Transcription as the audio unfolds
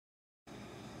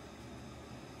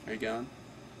Are you going?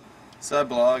 So I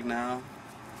blog now.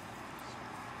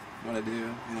 What I do,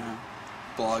 you know,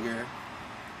 blogger,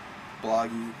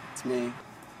 bloggy. It's me.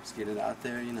 Just get it out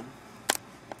there, you know.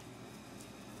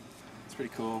 It's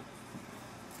pretty cool.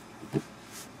 I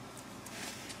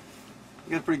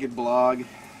got a pretty good blog.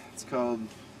 It's called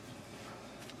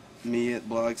Me at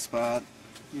Blogspot.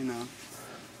 You know,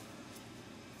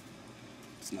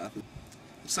 it's nothing.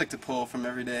 I just like to pull from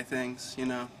everyday things, you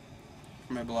know,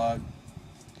 for my blog.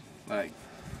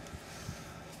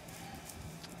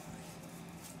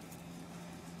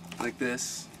 Like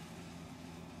this.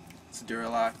 It's a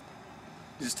Duralock.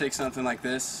 You just take something like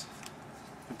this.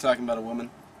 I'm talking about a woman.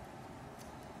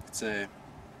 It's a,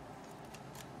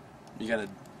 you got a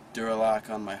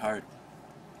Duralock on my heart.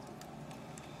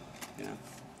 You know,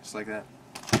 just like that.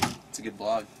 It's a good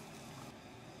blog.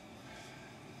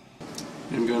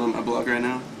 I'm going on my blog right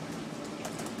now.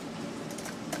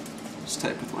 Just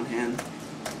type with one hand.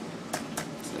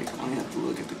 It's like I only have to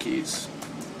look at the keys.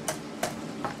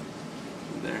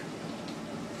 There.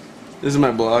 This is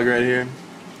my blog right here.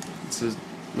 This is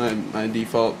my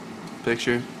default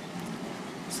picture.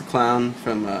 It's the clown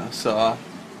from Saw,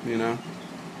 you know.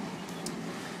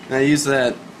 And I use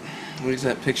that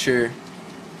picture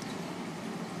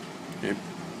here.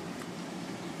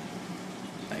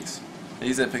 Thanks. I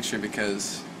use that picture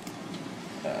because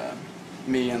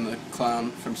me and the clown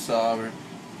from Saw were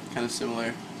kind of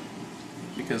similar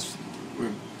because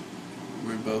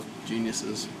we're both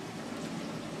geniuses.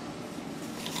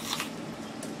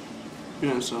 You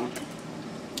know, so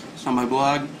on my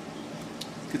blog, you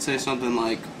could say something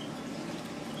like,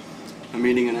 I'm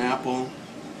eating an apple.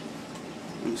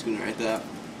 I'm just going to write that.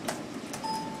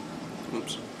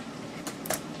 Oops.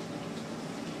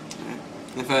 Okay.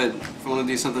 If I want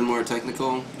to do something more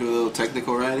technical, do a little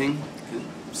technical writing, I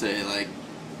could say like,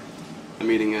 I'm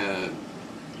eating a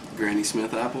Granny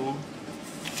Smith apple.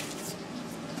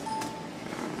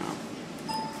 I don't know.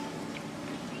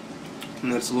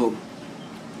 And that's a little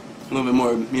bit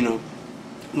more, you know,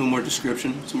 a little more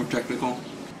description. It's more technical.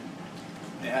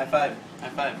 Hey, high five. High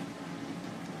five.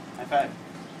 High five.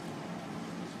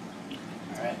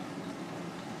 Alright.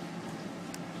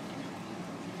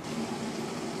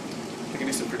 I can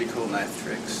do some pretty cool knife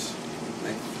tricks.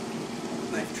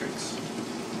 Knife tricks.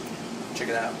 Check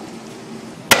it out.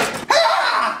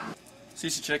 So you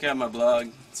should check out my blog.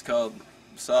 It's called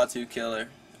Saw2Killer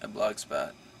at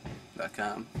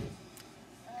blogspot.com.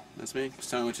 That's me. Just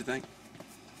tell me what you think.